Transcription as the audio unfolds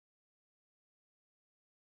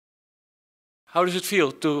How does it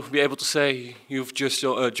feel to be able to say you've just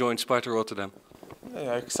joined Sparta Rotterdam?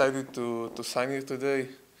 Yeah, I'm excited to sign here today.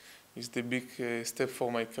 It's the big step for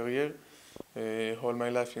my career. All my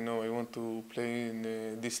life, I want to play in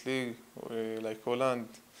this league, like Holland.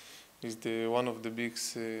 Is the one of the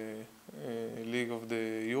biggest league of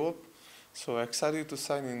the Europe. So I'm excited to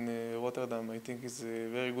sign in Rotterdam. I think it's a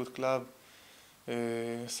very good club.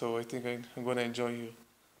 So I think I'm gonna enjoy here.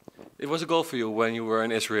 It was a goal for you when you were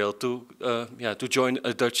in Israel to join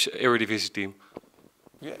a Dutch Eredivisie team.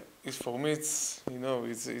 Yeah, it's for me. It's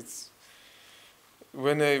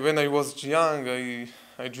when I was young, I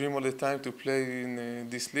dream all the time to play in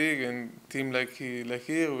this league and team like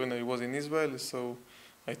here when I was in Israel. So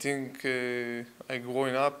I think I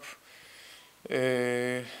growing up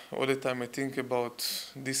all the time. I think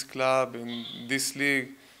about this club and this league.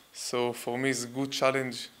 So for me, it's a good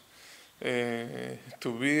challenge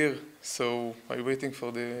to be here. So I'm waiting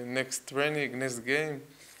for the next training, next game.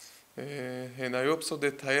 And I hope so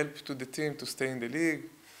that I help to the team to stay in the league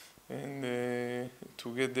and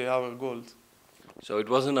to get our gold. So it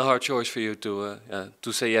wasn't a hard choice for you to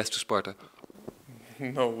say yes to Sparta.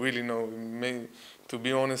 No, really no. To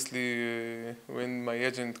be honestly, when my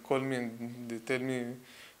agent called me and they tell me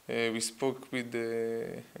we spoke with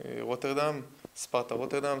Rotterdam, Sparta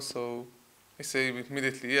Rotterdam, so I say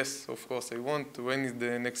immediately yes, of course I want. When is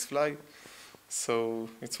the next flight? So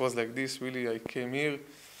it was like this. Really, I came here.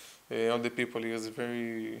 All the people here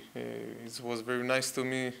it was very nice to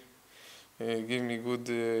me. Give me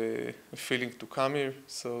good feeling to come here.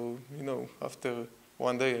 So after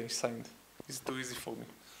one day I signed. It's too easy for me.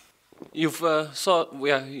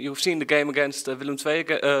 You've seen the game against Willem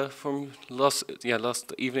II from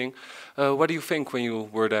last evening. What do you think when you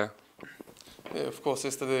were there? Yeah, of course,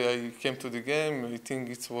 yesterday I came to the game. I think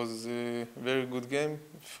it was a very good game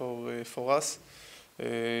for us.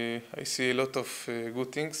 I see a lot of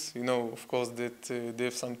good things. Of course, that they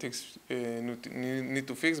have some things need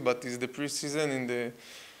to fix, but it's the preseason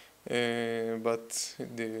but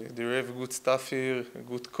they have good staff here,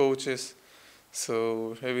 good coaches,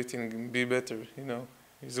 so everything be better.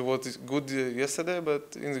 It was good yesterday,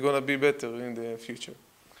 but it's gonna be better in the future.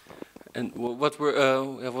 And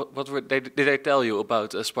did they tell you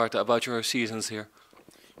about Sparta, about your seasons here?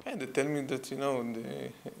 And they tell me that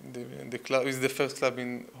the club is the first club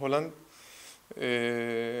in Holland,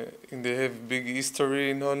 and they have big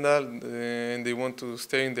history in Holland, and they want to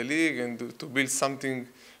stay in the league and to build something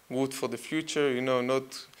good for the future.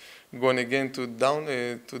 Not going again to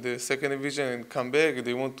the second division and come back.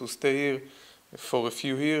 They want to stay here for a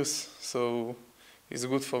few years. So it's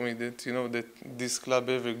good for me that that this club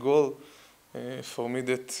have a goal. For me,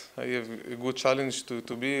 that I have a good challenge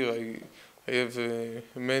to be here. I have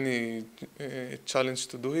many challenges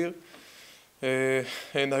to do here,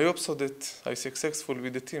 and I hope so that I'm successful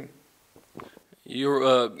with the team.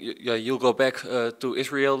 You'll go back to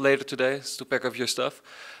Israel later today to pack up your stuff,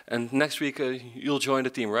 and next week you'll join the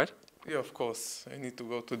team, right? Yeah, of course. I need to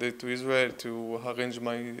go today to Israel to arrange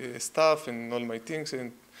my stuff and all my things,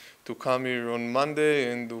 and to come here on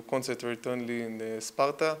Monday and to concentrate only in the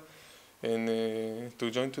Sparta, and to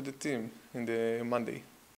join to the team in the Monday.